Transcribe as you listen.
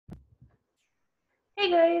Hey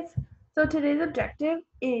guys, so today's objective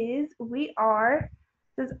is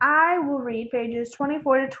says I will read pages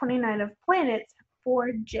 24 to 29 of Planets for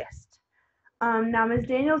gist. Now Ms.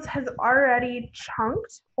 Daniels has already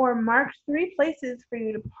chunked or marked 3 places for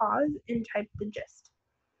you to pause and type the gist.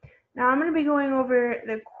 Now I'm going to be going over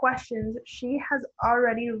the questions. She has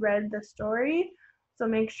already read the story, so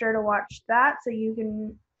make sure to watch that so you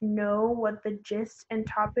can know what the gist and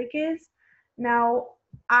topic is. Now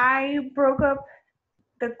I broke up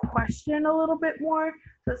the question a little bit more.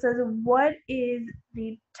 So it says, what is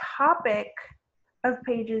the topic of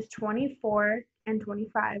pages 24 and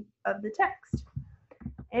 25 of the text?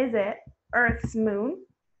 Is it Earth's moon,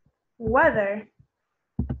 weather,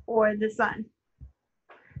 or the sun?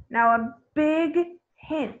 Now, a big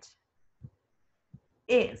hint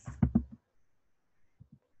is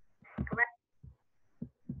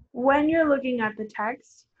when you're looking at the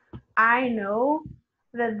text, I know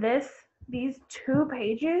that these 2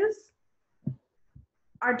 pages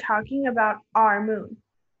are talking about our moon.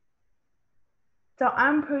 So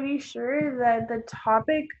I'm pretty sure that the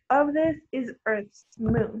topic of this is Earth's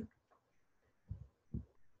moon.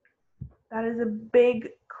 That is a big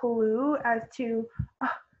clue as to,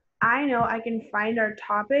 I know I can find our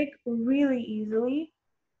topic really easily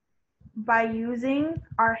by using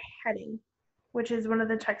our heading, which is one of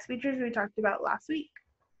the text features we talked about last week.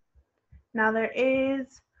 Now there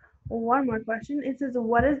is one more question. It says,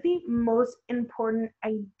 what is the most important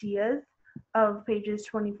ideas of pages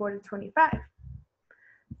 24 to 25?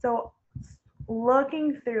 So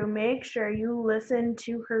looking through, make sure you listen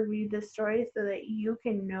to her read the story so that you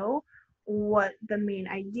can know what the main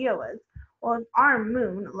idea was. Well, it's our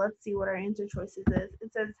moon. Let's see what our answer choices is.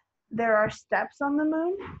 It says there are steps on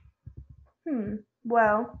the moon.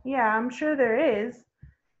 Well, yeah, I'm sure there is.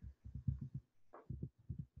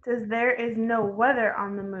 It says there is no weather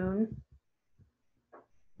on the moon.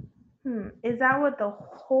 Is that what the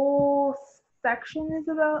whole section is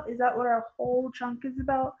about? Is that what our whole chunk is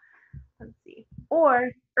about? Let's see. Or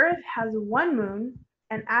Earth has one moon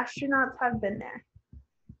and astronauts have been there.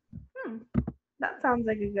 That sounds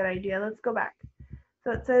like a good idea. Let's go back. So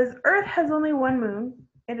it says Earth has only one moon.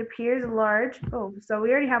 It appears large. Oh, so we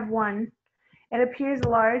already have one. It appears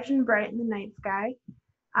large and bright in the night sky.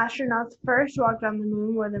 Astronauts first walked on the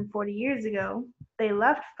moon more than 40 years ago. They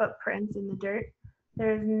left footprints in the dirt.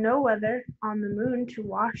 There is no weather on the moon to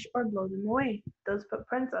wash or blow them away. Those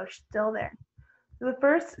footprints are still there. So the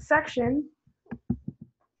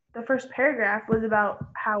first paragraph was about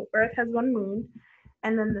how Earth has one moon,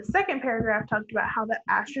 and then the second paragraph talked about how the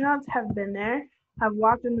astronauts have been there, have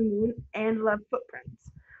walked on the moon, and left footprints.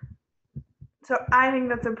 So I think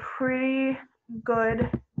that's a pretty good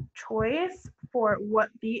choice for what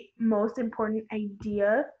the most important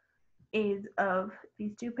idea is of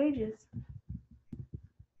these 2 pages.